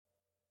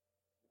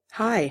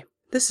Hi,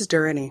 this is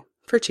Durrani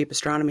for Cheap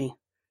Astronomy,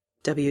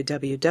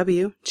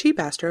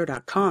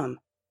 www.cheapastro.com.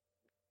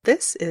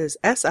 This is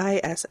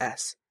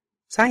SISS,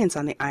 Science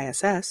on the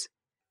ISS,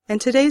 and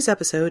today's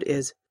episode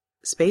is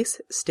Space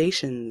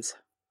Stations.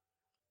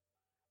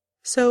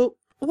 So,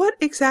 what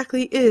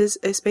exactly is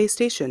a space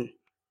station?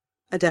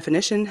 A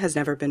definition has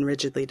never been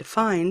rigidly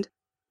defined,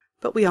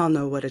 but we all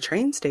know what a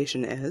train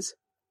station is.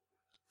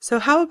 So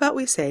how about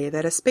we say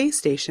that a space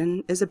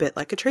station is a bit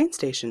like a train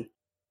station?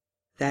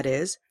 That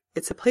is,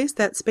 it's a place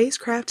that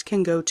spacecraft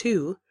can go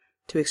to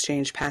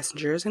exchange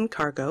passengers and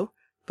cargo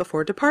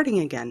before departing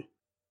again.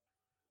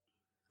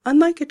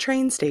 Unlike a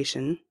train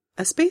station,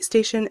 a space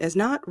station is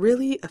not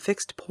really a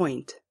fixed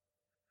point,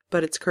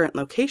 but its current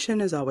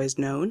location is always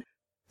known,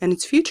 and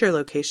its future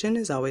location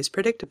is always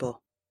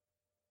predictable.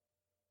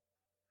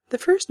 The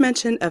first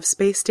mention of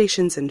space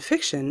stations in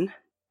fiction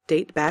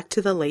date back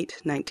to the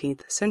late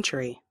 19th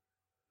century.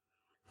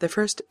 The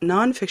first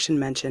non-fiction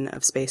mention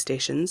of space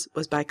stations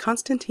was by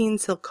Konstantin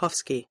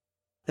Tsiolkovsky,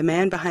 the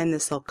man behind the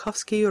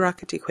Tsiolkovsky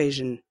rocket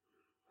equation.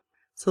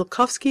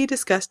 Tsiolkovsky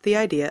discussed the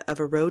idea of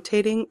a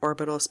rotating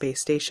orbital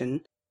space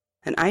station,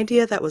 an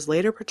idea that was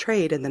later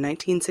portrayed in the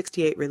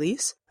 1968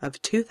 release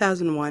of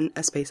 2001: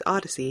 A Space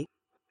Odyssey,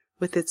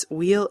 with its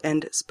wheel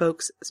and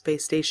spokes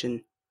space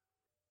station.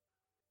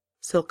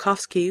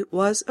 Tsiolkovsky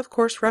was, of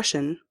course,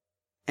 Russian,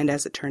 and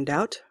as it turned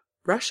out,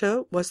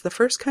 Russia was the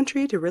first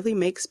country to really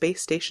make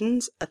space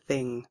stations a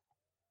thing.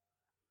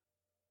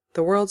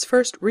 The world's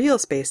first real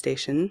space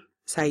station,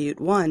 Salyut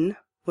 1,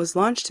 was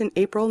launched in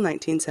April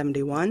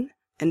 1971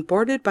 and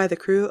boarded by the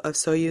crew of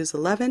Soyuz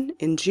 11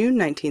 in June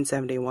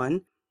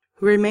 1971,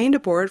 who remained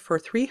aboard for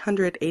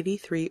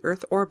 383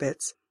 Earth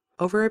orbits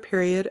over a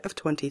period of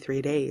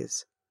 23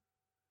 days.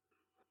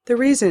 The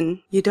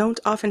reason you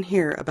don't often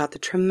hear about the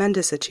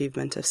tremendous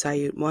achievement of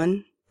Salyut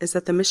 1 is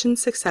that the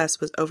mission's success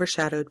was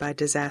overshadowed by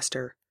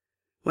disaster,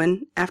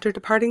 when, after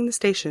departing the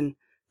station,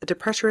 a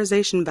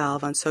depressurization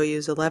valve on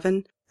Soyuz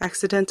 11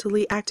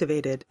 accidentally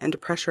activated and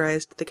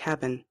depressurized the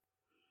cabin.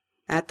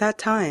 At that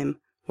time,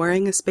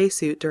 wearing a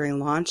spacesuit during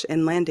launch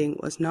and landing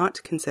was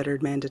not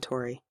considered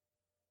mandatory.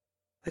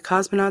 The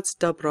cosmonauts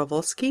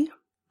Dobrovolsky,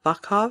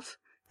 Vakov,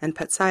 and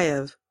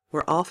Petsayev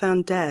were all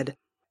found dead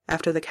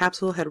after the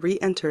capsule had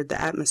re-entered the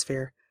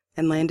atmosphere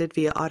and landed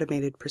via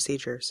automated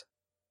procedures.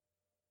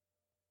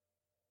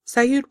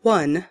 Salyut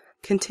 1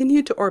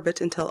 continued to orbit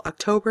until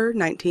October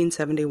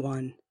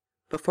 1971,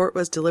 before it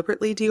was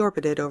deliberately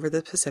deorbited over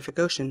the Pacific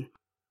Ocean.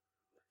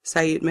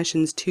 Salyut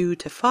missions 2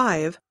 to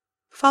 5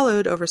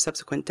 followed over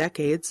subsequent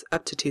decades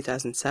up to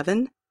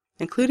 2007,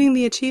 including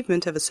the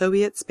achievement of a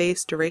Soviet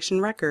space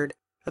duration record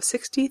of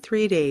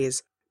 63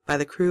 days by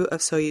the crew of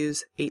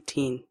Soyuz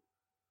 18.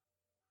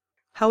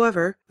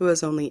 However, it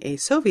was only a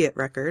Soviet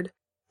record,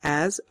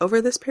 as, over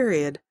this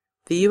period,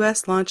 the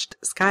U.S. launched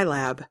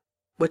Skylab,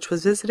 which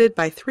was visited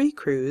by 3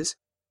 crews,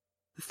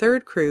 the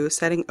third crew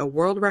setting a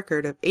world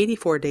record of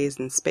 84 days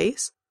in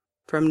space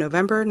from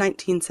November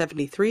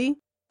 1973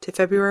 to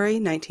February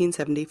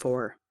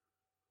 1974.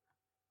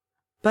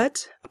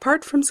 But,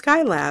 apart from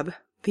Skylab,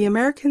 the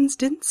Americans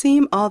didn't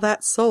seem all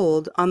that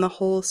sold on the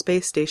whole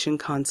space station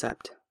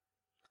concept.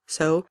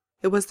 So,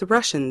 it was the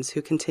Russians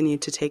who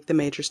continued to take the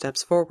major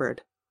steps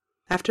forward.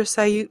 After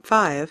Salyut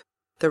 5,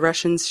 the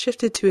Russians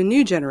shifted to a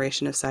new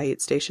generation of Salyut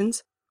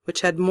stations,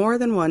 which had more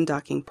than one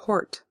docking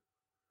port.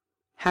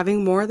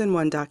 Having more than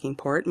one docking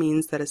port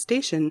means that a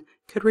station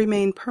could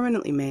remain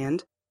permanently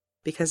manned,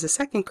 because a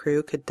second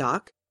crew could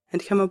dock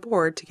and come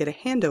aboard to get a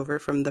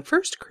handover from the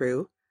first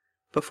crew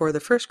before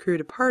the first crew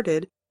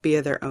departed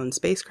via their own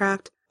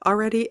spacecraft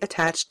already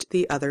attached to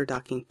the other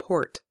docking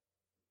port.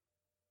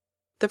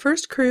 The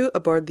first crew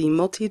aboard the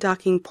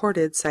multi-docking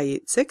ported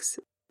Salyut 6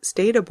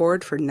 stayed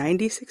aboard for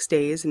 96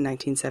 days in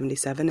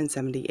 1977 and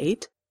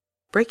 78,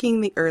 breaking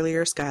the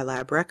earlier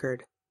Skylab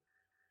record.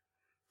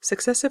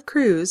 Successive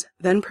crews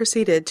then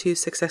proceeded to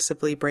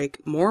successively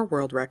break more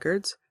world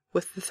records,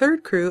 with the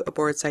third crew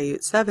aboard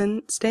Salyut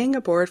 7 staying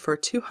aboard for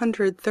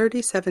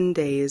 237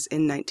 days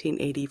in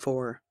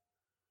 1984.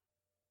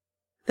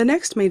 The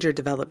next major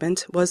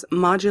development was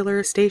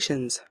modular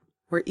stations,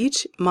 where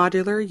each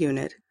modular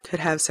unit could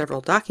have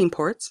several docking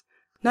ports,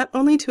 not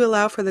only to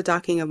allow for the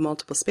docking of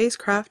multiple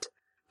spacecraft,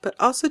 but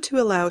also to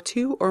allow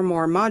 2 or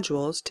more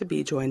modules to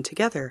be joined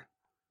together.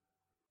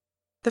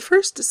 The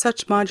first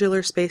such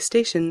modular space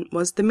station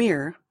was the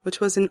Mir, which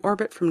was in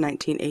orbit from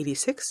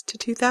 1986 to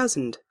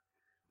 2000.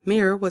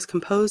 Mir was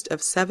composed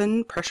of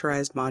 7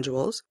 pressurized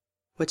modules,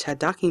 which had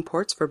docking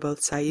ports for both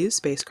Soyuz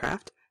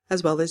spacecraft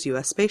as well as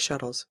U.S. space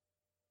shuttles.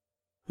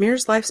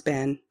 Mir's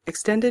lifespan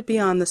extended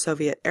beyond the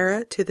Soviet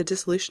era to the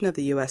dissolution of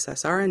the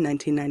USSR in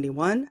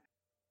 1991,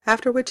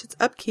 after which its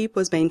upkeep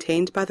was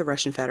maintained by the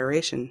Russian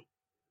Federation.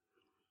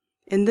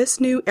 In this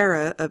new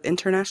era of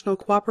international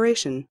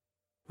cooperation,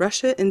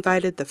 Russia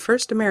invited the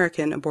first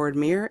American aboard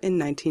Mir in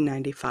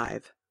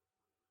 1995.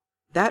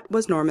 That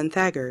was Norman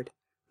Thagard,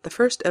 the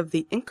first of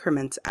the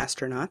Increments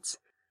astronauts,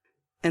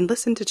 and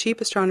listen to Cheap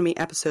Astronomy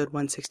episode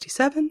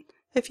 167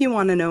 if you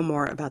want to know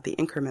more about the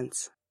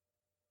Increments.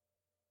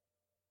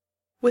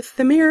 With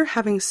the Mir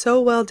having so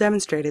well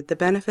demonstrated the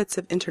benefits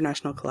of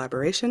international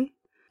collaboration,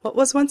 what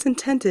was once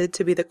intended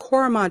to be the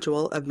core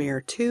module of Mir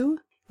 2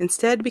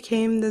 instead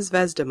became the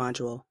Zvezda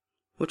module,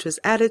 which was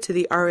added to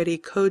the already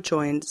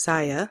co-joined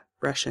Zaya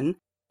 (Russian)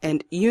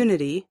 and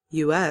Unity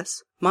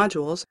 (US)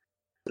 modules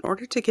in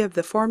order to give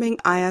the forming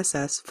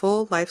ISS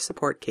full life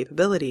support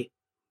capability.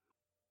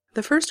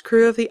 The first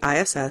crew of the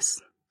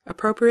ISS,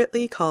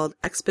 appropriately called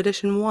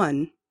Expedition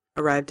 1,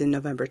 arrived in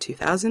November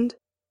 2000,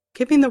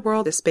 giving the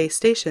world a space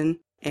station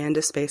and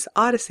a space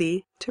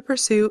odyssey to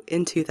pursue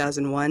in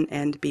 2001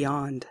 and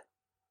beyond.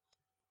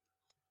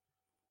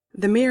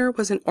 The Mir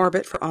was in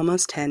orbit for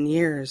almost 10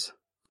 years.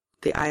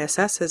 The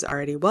ISS has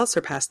already well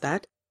surpassed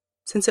that,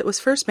 since it was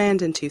first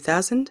manned in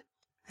 2000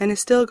 and is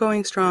still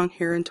going strong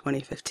here in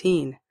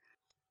 2015.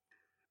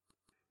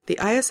 The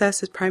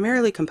ISS is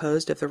primarily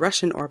composed of the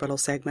Russian orbital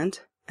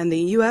segment and the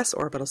US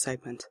orbital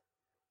segment.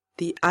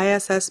 The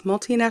ISS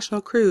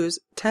multinational crews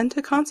tend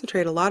to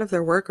concentrate a lot of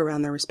their work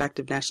around their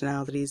respective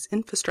nationalities'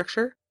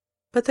 infrastructure,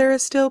 but there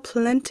is still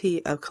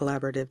plenty of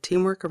collaborative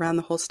teamwork around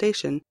the whole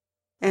station,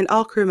 and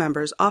all crew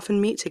members often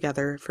meet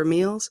together for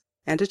meals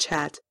and a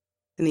chat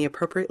in the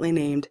appropriately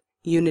named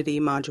Unity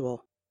module.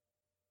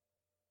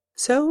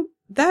 So,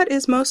 that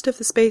is most of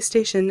the space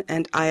station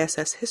and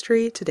ISS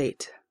history to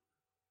date.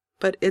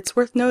 But it's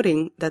worth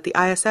noting that the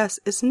ISS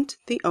isn't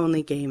the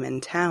only game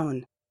in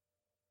town.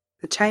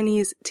 The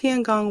Chinese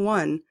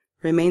Tiangong-1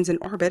 remains in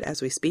orbit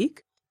as we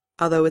speak,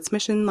 although its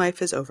mission life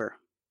is over.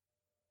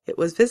 It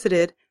was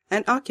visited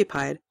and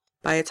occupied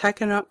by a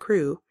taikonaut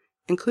crew,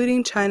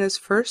 including China's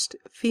first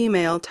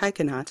female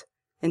taikonaut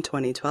in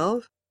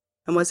 2012,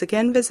 and was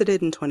again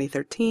visited in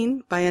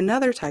 2013 by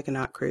another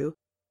taikonaut crew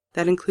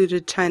that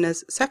included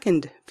China's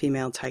second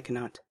female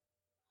taikonaut.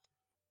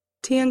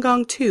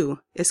 Tiangong-2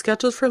 is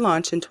scheduled for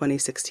launch in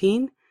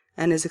 2016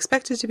 and is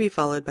expected to be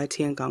followed by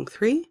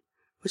Tiangong-3,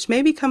 which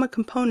may become a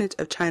component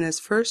of China's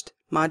first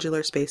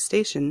modular space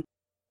station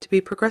to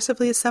be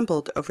progressively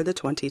assembled over the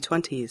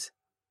 2020s.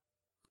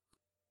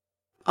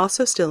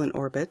 Also still in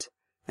orbit,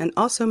 and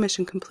also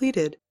mission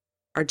completed,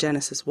 are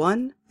Genesis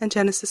 1 and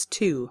Genesis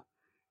 2,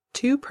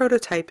 two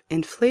prototype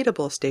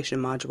inflatable station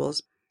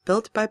modules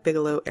built by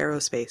Bigelow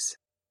Aerospace.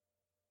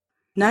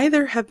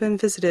 Neither have been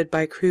visited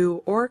by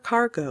crew or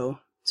cargo,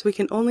 so we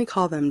can only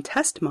call them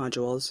test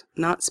modules,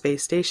 not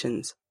space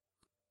stations.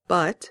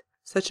 But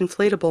such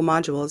inflatable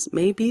modules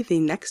may be the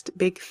next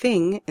big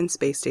thing in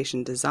space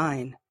station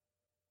design.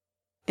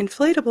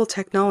 Inflatable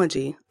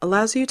technology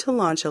allows you to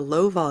launch a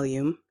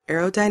low-volume,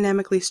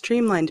 aerodynamically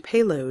streamlined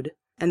payload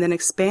and then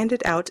expand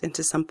it out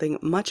into something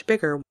much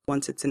bigger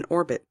once it's in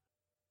orbit.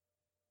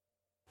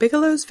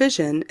 Bigelow's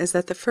vision is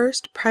that the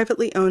first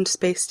privately owned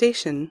space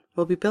station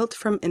will be built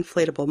from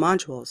inflatable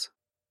modules.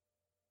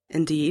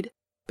 Indeed,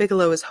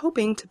 Bigelow is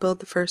hoping to build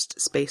the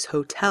first space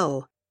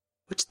hotel,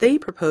 which they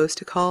propose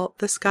to call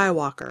the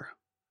Skywalker.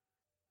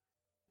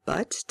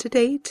 But, to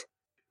date,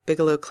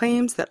 Bigelow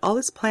claims that all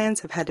his plans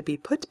have had to be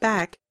put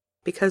back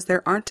because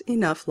there aren't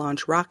enough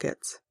launch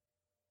rockets.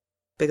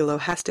 Bigelow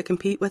has to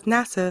compete with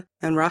NASA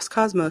and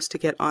Roscosmos to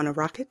get on a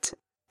rocket,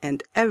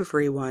 and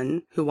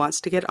everyone who wants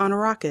to get on a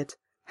rocket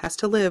has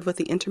to live with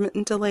the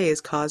intermittent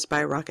delays caused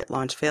by rocket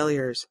launch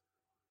failures.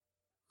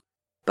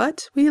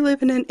 But we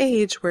live in an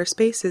age where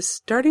space is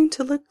starting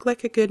to look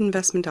like a good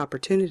investment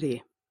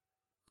opportunity.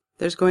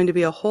 There's going to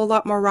be a whole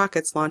lot more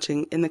rockets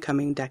launching in the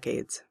coming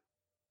decades.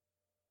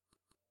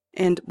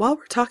 And while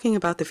we're talking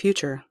about the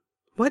future,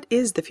 what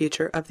is the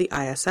future of the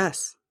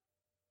ISS?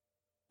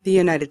 The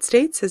United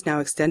States has now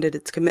extended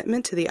its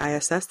commitment to the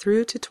ISS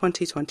through to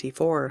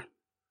 2024.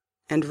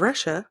 And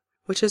Russia,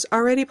 which is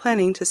already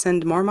planning to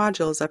send more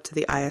modules up to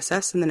the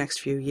ISS in the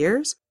next few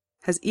years,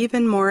 has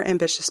even more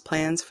ambitious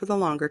plans for the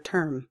longer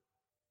term.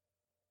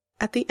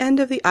 At the end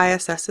of the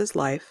ISS's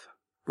life,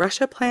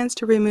 Russia plans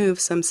to remove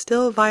some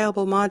still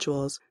viable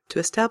modules to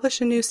establish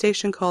a new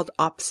station called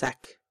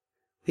OPSEC,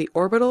 the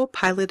Orbital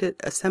Piloted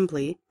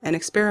Assembly and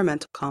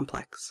Experimental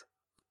Complex.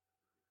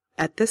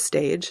 At this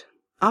stage,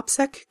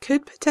 OPSEC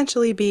could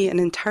potentially be an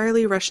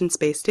entirely Russian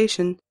space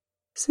station,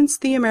 since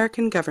the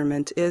American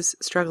government is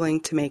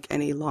struggling to make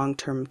any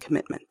long-term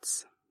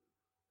commitments.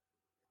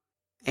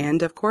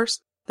 And, of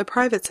course, the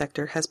private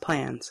sector has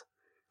plans.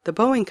 The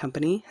Boeing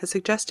company has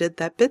suggested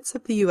that bits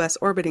of the U.S.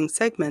 orbiting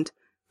segment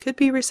could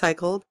be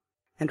recycled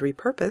and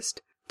repurposed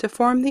to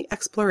form the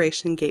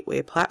Exploration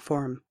Gateway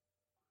platform.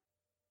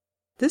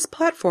 This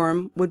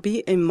platform would be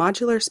a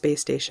modular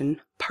space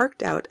station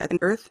parked out at an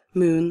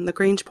Earth-Moon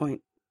Lagrange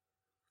point.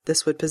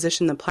 This would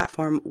position the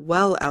platform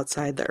well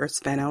outside the Earth's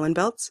Van Allen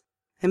belts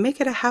and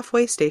make it a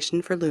halfway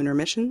station for lunar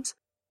missions,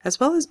 as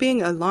well as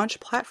being a launch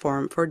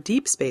platform for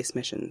deep space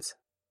missions.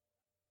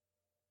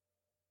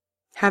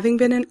 Having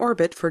been in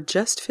orbit for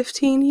just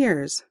 15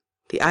 years,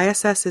 the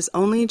ISS is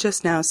only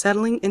just now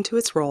settling into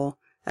its role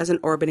as an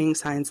orbiting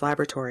science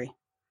laboratory.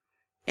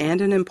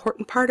 And an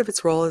important part of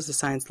its role as a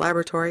science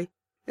laboratory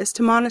is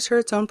to monitor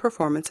its own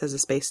performance as a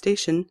space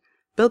station,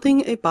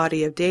 building a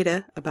body of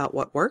data about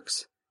what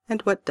works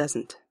and what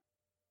doesn't.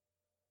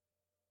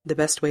 The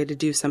best way to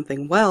do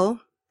something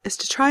well is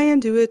to try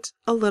and do it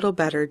a little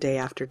better day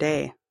after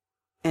day,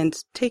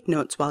 and take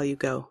notes while you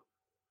go.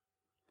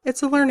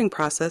 It's a learning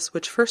process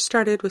which first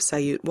started with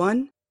Salyut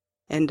 1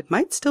 and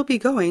might still be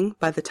going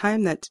by the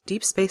time that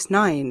Deep Space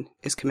Nine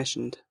is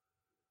commissioned.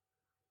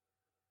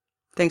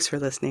 Thanks for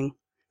listening.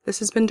 This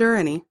has been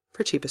Durrani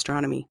for Cheap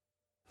Astronomy.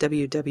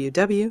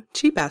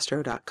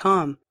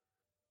 www.cheapastro.com.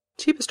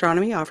 Cheap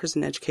Astronomy offers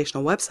an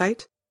educational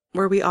website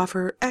where we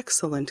offer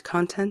excellent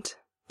content,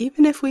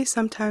 even if we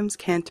sometimes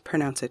can't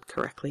pronounce it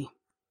correctly.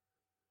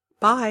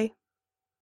 Bye!